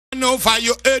Pan over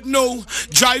your head now.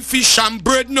 Dry fish and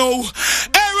bread now.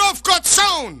 Hey, Ruffcut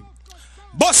sound.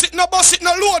 Bust it, no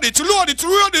load it, reload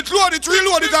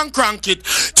it, and crank it.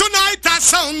 Tonight a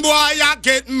sound boy I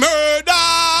get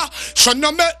murder. So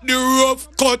no make the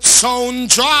Ruffcut sound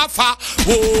draffer.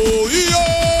 Oh,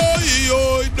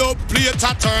 yo, the plate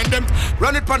I turn them.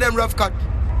 Run it for them, Ruffcut.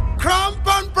 Cramp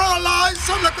and paralyze,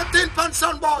 sound like a tin pan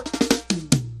sound boy.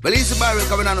 Release the barrel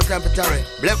coming on the temperature.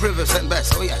 Black River sent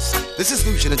best, oh yes. This is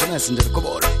Fusion International, come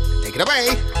on. Take it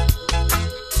away.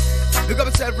 Look up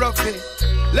yourself, Ruffy.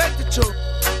 Let the choke.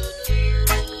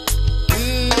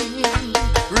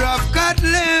 Ruffcut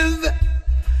live,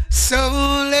 so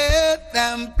let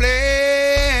them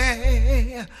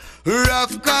play.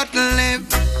 Ruffcut live.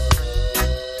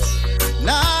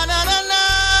 Na na na na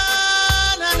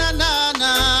na na na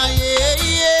na, yeah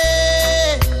yeah.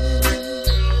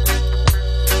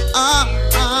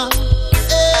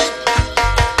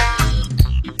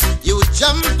 You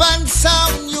jump and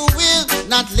sound, you will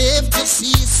not live to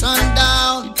see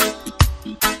sundown.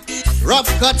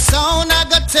 Ruffcut sound, I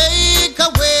gotta take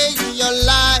away your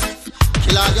life,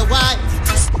 kill all your wife.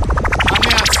 I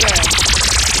mean, I said,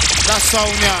 that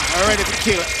sound here, ready to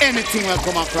kill anything that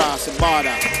come across the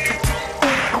border.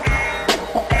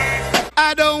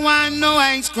 I don't want no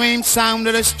ice cream sound,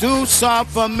 that is too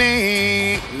soft for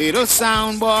me, little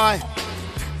sound boy.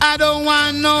 I don't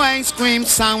want no ice cream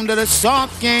sound, that is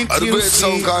soft, can't you see? A great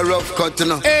sound called Ruffcut, you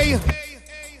know. Hey.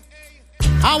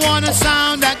 I want a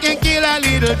sound that can kill a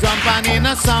little jump and in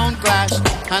a sound clash.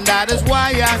 And that is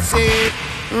why I say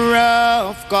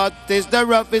Ruffcut is the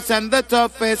roughest and the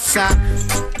toughest sound.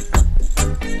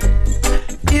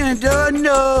 You don't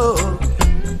know.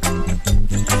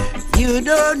 You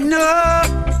don't know.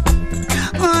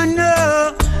 Oh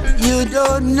no, you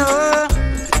don't know.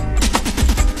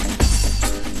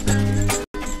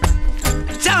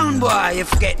 Sound boy, you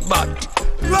forget but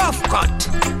Ruffcut.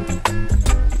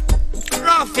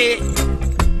 Ruffy,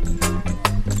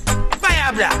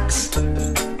 Fire Blacks.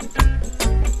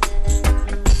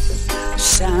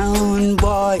 Sound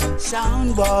boy,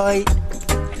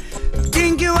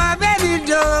 think you are very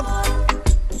dope.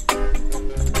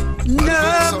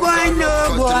 No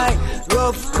boy,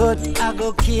 Ruffcut, I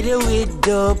go kill you with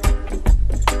dope.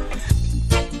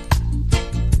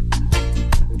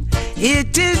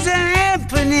 It is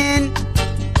happening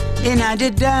in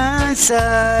the dance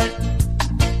hall.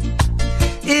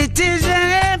 It is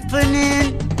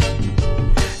happening.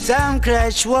 Some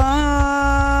crash war.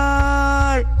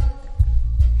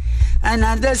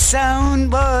 Another sound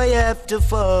boy have to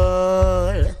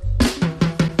fall.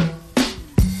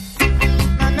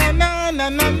 Na na na na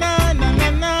na na na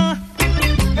na.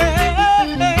 Hey,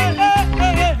 hey,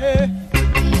 hey, hey, hey.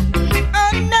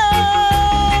 Oh no,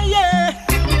 yeah.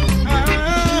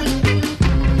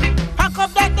 Pack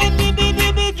up that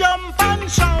dibby jump and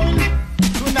sound.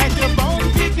 Tonight you're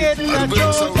bound to get a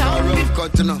showdown.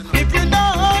 If you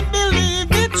don't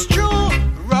believe it's true,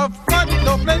 Ruffcut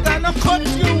double gonna cut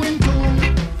you in two.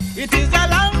 It is a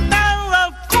long time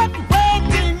Ruffcut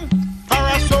waiting for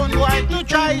a son boy to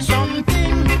try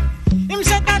something. Him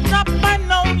set a trap and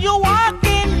now you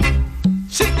walking.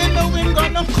 Sit in the wind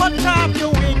gonna cut off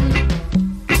your wing.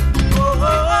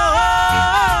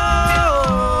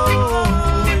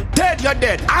 Dead, you're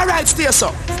dead. Alright, stay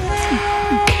so.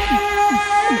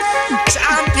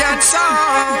 Champion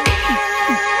song.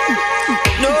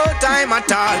 No time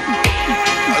at all.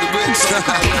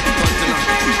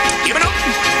 Give it up.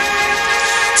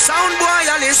 Sound boy,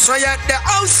 I listen yet the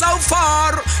house so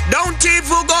far. Don't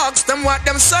even go ask them what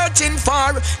them searching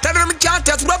for. Tell them can't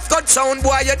touch Ruffcut sound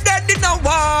boy, you're dead in a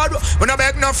war. When I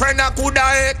beg no friend, I could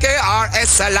have AKR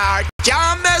SLR.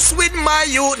 Can't mess with my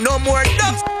youth no more.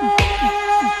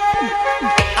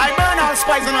 I burn all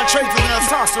spies and all traitors and all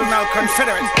sorcerers and all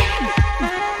confederates.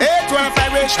 812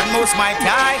 vibration, most my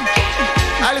guy.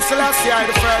 I listen last year,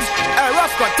 the first. Hey,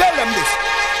 Ruffcut, tell them this.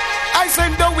 I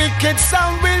said the wicked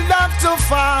sound will have to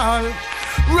fall.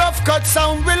 Ruffcut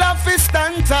sound will have to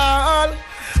stand tall.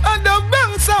 And the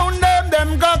wrong sound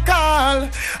them go call.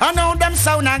 I know them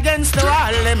sound against the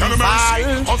wall, them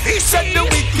fall. He said the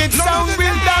wicked sound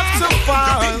will have to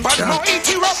fall. But no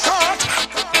E.T. Ruffcut.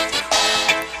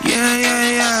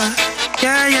 Yeah.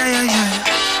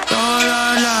 Oh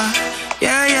la la.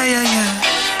 Yeah.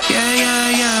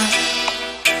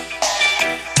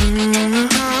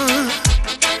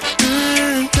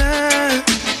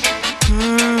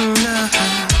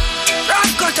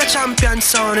 Ruffcut a champion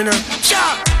sound, you know.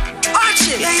 Sure. Watch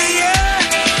it. Yeah.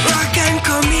 Rock and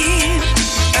come in.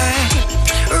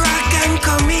 Rock and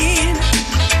come in.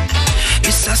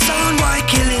 It's a sound boy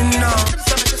killing now.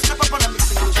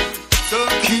 So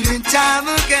killing time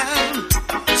again. again.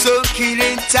 So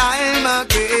killing time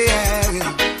again.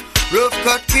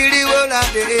 Ruffcut kill the whole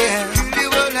of them. Kill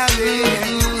the whole of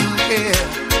them. Yeah.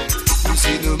 You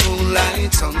see the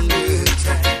moonlight on the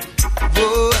time.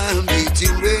 Oh, I'm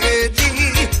getting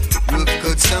ready.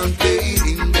 Ruffcut sound played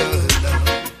in the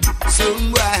love.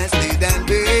 Some boys did and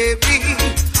baby.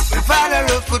 My father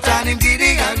Ruffcut and him did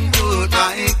it and good,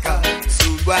 my God.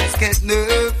 Some boys get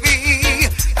nervy.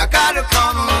 I gotta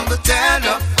call on the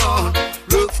telephone.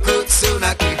 Ruffcut sound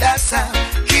I kill that sound.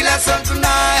 Kill that sound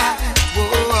tonight.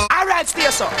 Whoa. Alright, stay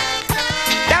so.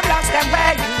 Them lost them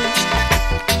values.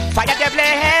 Fire the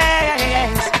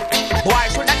blaze. Why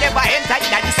should I never enter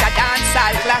in this a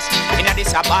dancehall clash? In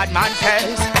this a bad man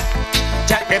face.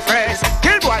 Check the phrase.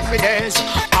 Kill boy for this.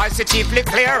 All chiefly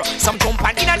clear. Some jump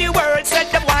and in the world said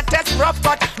them want test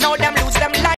Ruffcut. Now them lose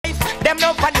them life. Them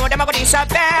no fun know them a go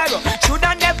disappear. Should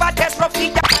I never test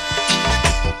Ruffcut?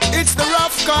 It's the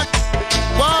Ruffcut.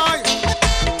 Why?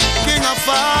 King of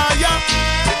fire.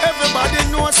 Everybody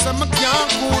knows some can't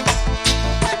cool.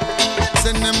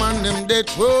 Send them on them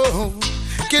dead row.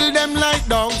 Kill them like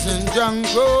dogs in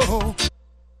jungle.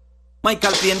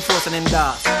 Michael P. enforcing in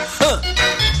dance.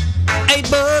 Hey,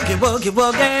 boogie, boogie,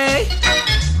 boogie.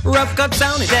 Ruffcut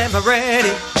sound is ever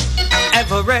ready.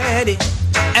 Ever ready.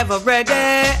 Ever ready.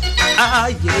 Ah,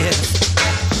 yeah.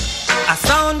 A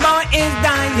sound boy is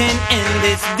dying in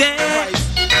this day.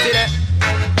 See that?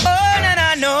 Oh, no,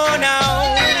 no, no, no.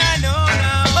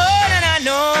 Oh, no,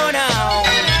 no, no,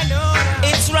 no.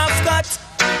 It's Ruffcut.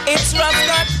 It's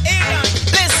Ruffcut.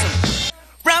 Listen.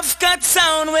 Ruffcut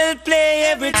sound will play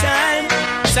every time.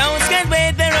 Sounds can't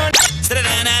wait their own.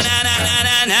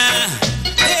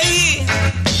 Hey,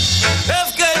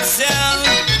 Ruffcut sound.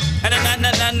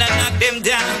 Knock them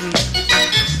down.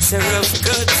 So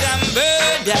Ruffcut and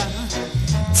murder.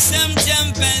 Some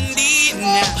jump and eat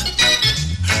now.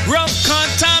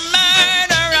 Ruffcut and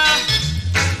murderer.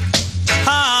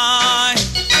 Hi.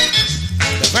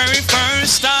 The very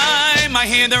first time I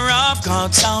hear the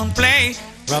Ruffcut sound play.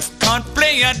 Ruffcut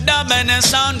play a dub and a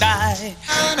sound die.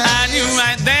 And you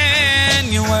right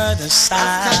then, you were the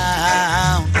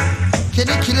sound. Can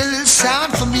you kill a little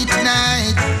sound for me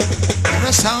tonight? You're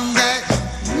a sound guy.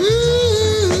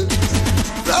 Woo.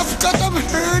 Ruffcut, I'm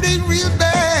hurting real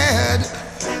bad.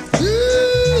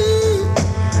 Woo.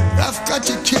 Ruffcut,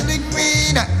 you're killing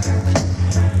me now.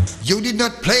 You did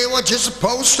not play what you're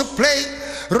supposed to play.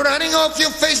 Running off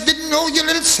your face, didn't know your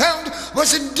little sound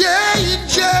was a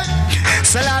danger.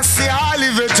 Selassie, I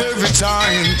live it every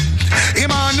time.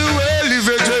 Emmanuel, live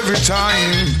it every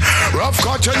time.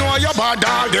 Ruffcut, you know you're bad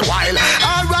all the while.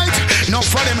 Alright, enough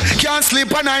for them. Can't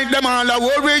sleep at night, them all a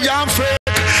worry and fake.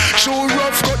 Show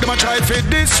Ruffcut, them a try for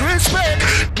disrespect.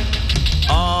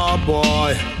 Oh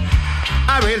boy,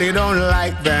 I really don't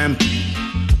like them.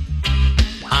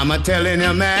 I'm a telling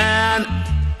you, man,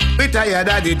 we tired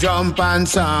of the jump and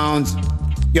sounds.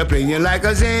 You're playing like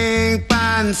a zinc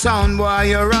pan sound, boy,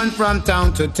 you run from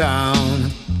town to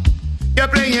town. You're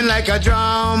playing like a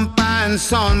drum pan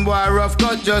sound, boy,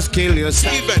 Ruffcut just kill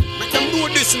yourself. Steven, make them know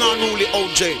this now, only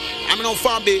OJ. I'm no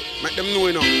Fabi, make them know,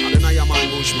 you know. I don't know your man,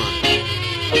 Bushman.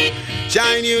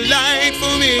 Shine your light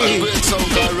for me.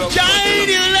 Shine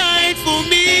your light for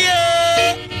me,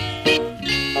 yeah.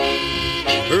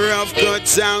 Ruffcut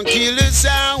sound, kill a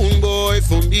sound boy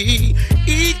for me.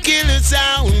 He kill a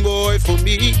sound boy for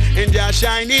me. And just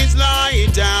shine his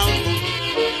light down.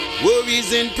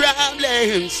 Worries and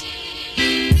problems.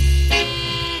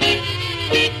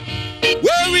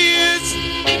 Worries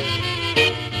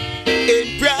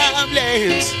and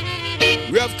problems.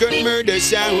 Ruffcut murder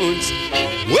sounds.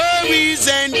 Worries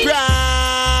and problems.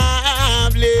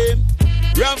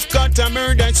 Ruffcut a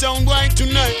murder sound boy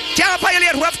tonight. Can't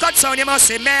violate Ruffcut sound, you must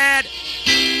be mad.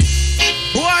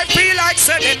 Boy feel like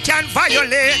so them can't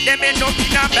violate them in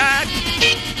nothing a bad.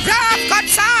 Ruffcut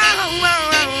sound,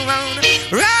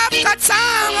 Ruffcut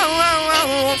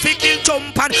sound, fi kill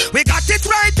jump and we got it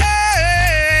right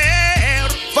there.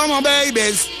 For my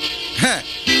babies,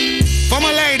 for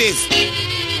my ladies,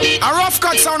 a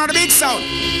Ruffcut sound are the big sound.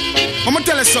 I'm gonna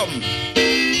tell you something.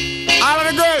 All of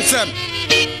the girls,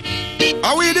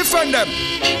 how we defend them?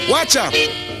 Watch out.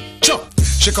 Chuck.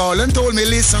 She called and told me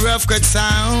listen Ruffcut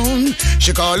sound.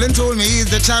 She called and told me he's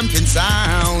the champion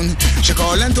sound. She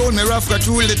called and told me Ruffcut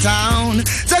rule the town.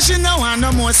 So she no want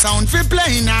no more sound for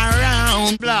playing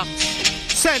around. Black,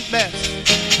 Saint Beth,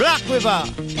 Black River.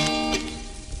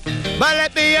 But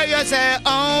let me hear you say,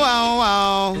 oh, oh,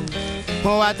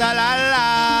 oh. What a la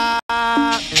la.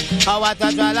 Oh, what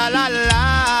a la la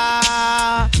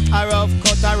la. A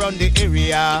Ruffcut around the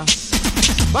area.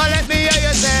 But let me hear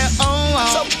you say,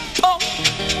 oh, oh.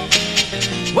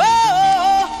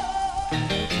 Whoa,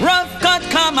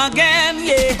 come again,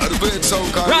 yeah.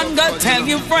 Run, go tell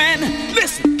your friend.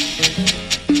 Listen.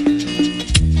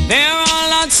 There are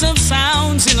lots of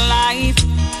sounds in life,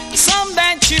 some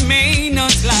that you may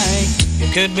not like.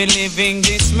 You could be living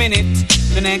this minute,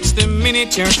 the next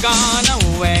minute you're gone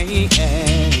away.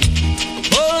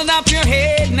 Hold up your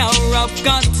head, no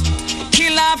Ruffcut.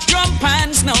 Kill off drum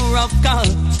pants, no Ruffcut.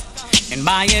 And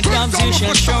by your drums you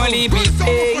shall surely be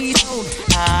paid.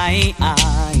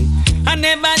 I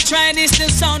never tried this to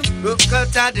sound.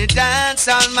 Ruffcut at the dance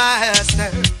on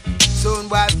master. Soon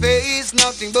boy face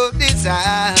nothing but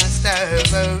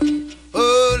disaster.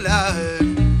 Oh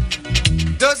Lord,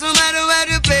 doesn't matter where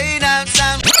you play that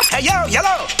sound. Hey yo,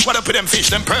 yellow. What up with them fish,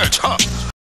 them perch, huh?